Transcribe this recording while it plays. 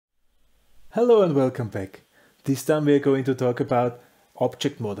Hello and welcome back. This time we are going to talk about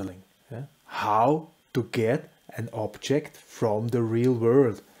object modeling. How to get an object from the real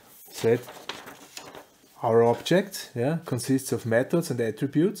world. That our object consists of methods and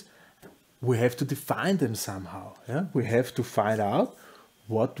attributes. We have to define them somehow. We have to find out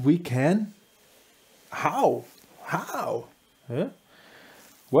what we can, how.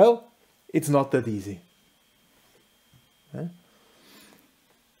 Well, it's not that easy.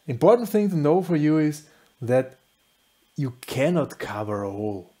 Important thing to know for you is that you cannot cover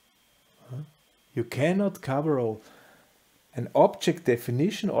all. You cannot cover all. An object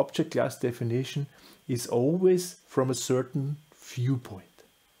definition, object class definition is always from a certain viewpoint.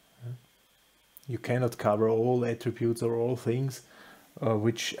 You cannot cover all attributes or all things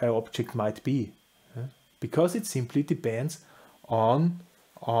which an object might be, because it simply depends on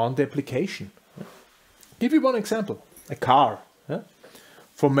the application. Give you one example, a car.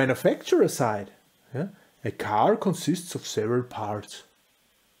 From manufacturer side, a car consists of several parts.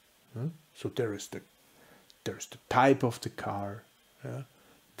 So there is the type of the car,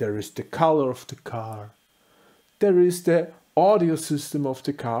 there is the color of the car, there is the audio system of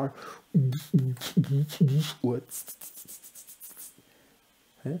the car.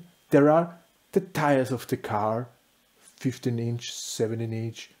 There are the tires of the car, 15 inch, 17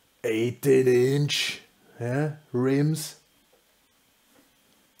 inch, 18 inch rims.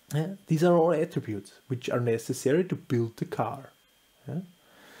 These are all attributes which are necessary to build the car.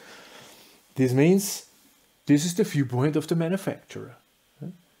 This means this is the viewpoint of the manufacturer.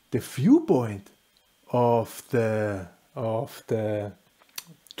 The viewpoint of the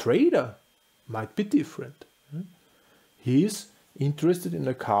trader might be different. He is interested in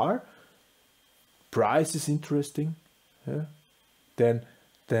a car, price is interesting.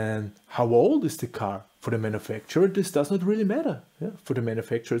 Then how old is the car? For the manufacturer, this does not really matter. For the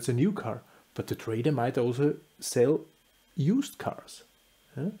manufacturer, it's a new car. But the trader might also sell used cars.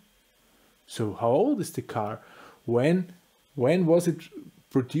 So how old is the car? When was it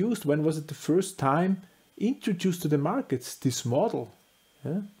produced? When was it the first time introduced to the markets, this model?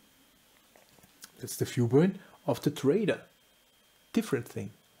 That's the viewpoint of the trader. Different thing.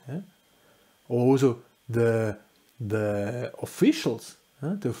 Also, the officials.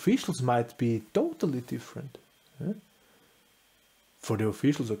 The officials might be totally different. For the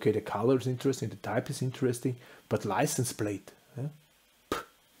officials, okay, the color is interesting, the type is interesting, but license plate. The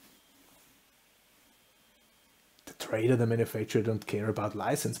trader, the manufacturer don't care about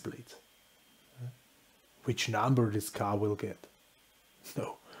license plates. Which number this car will get.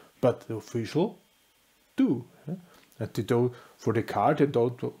 No, but the official do. And they do, for the car, they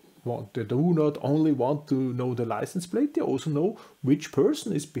do not only want to know the license plate, they also know which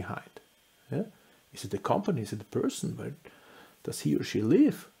person is behind. Is it the company? Is it the person? Where does he or she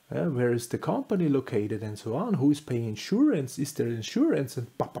live? Where is the company located and so on? Who is paying insurance? Is there insurance? And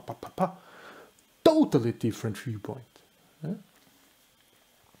totally different viewpoint.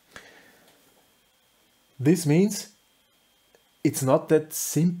 This means it's not that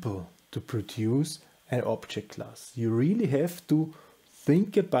simple to produce an object class. You really have to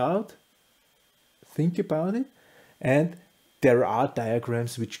think about it, and there are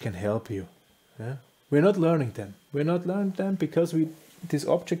diagrams which can help you. We're not learning them. Because this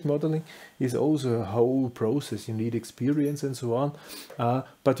object modeling is also a whole process. You need experience and so on.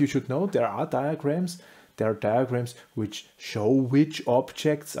 But you should know there are diagrams. There are diagrams which show which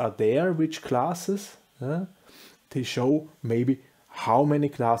objects are there, which classes. They show maybe how many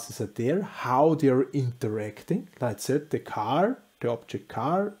classes are there, how they are interacting. Like I said, the object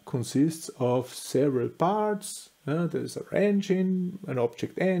car consists of several parts. There's an engine, an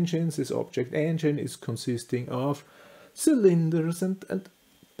object engine. This object engine is consisting of cylinders and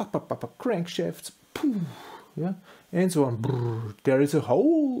crankshafts, and so on. There is a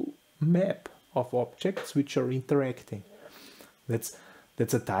whole map of objects which are interacting. That's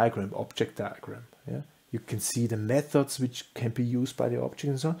a diagram, object diagram. You can see the methods which can be used by the object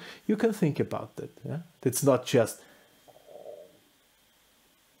and so on. You can think about that. That's not just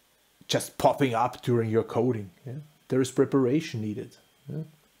popping up during your coding. There is preparation needed.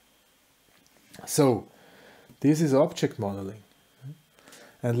 So this is object modeling.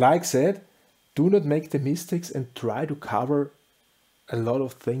 And like said, do not make the mistakes and try to cover a lot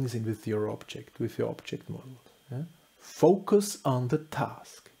of things with your object model. Focus on the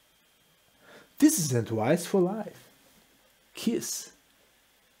task. This is advice for life. KISS.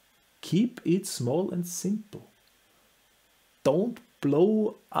 Keep it small and simple. Don't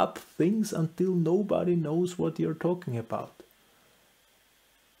blow up things until nobody knows what you're talking about.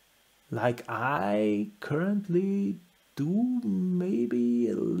 Like I currently do maybe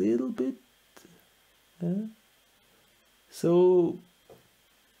a little bit So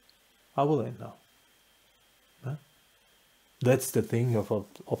I will end now. Huh? That's the thing about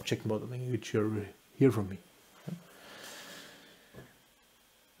object modeling, which you hear from me.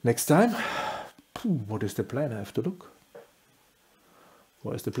 Next time, what is the plan? I have to look.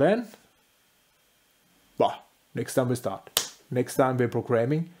 What is the plan? Well, next time we start. Next time we're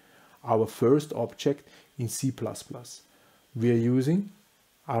programming our first object in C++. We are using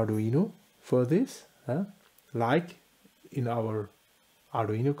Arduino for this, like in our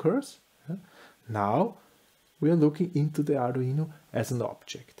Arduino course. Now we are looking into the Arduino as an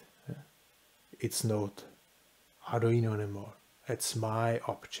object. It's not Arduino anymore. It's my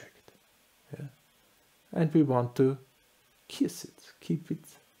object. And we want to kiss it, keep it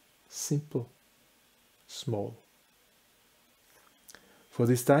simple, small. For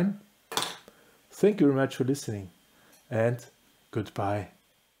this time, thank you very much for listening, and goodbye.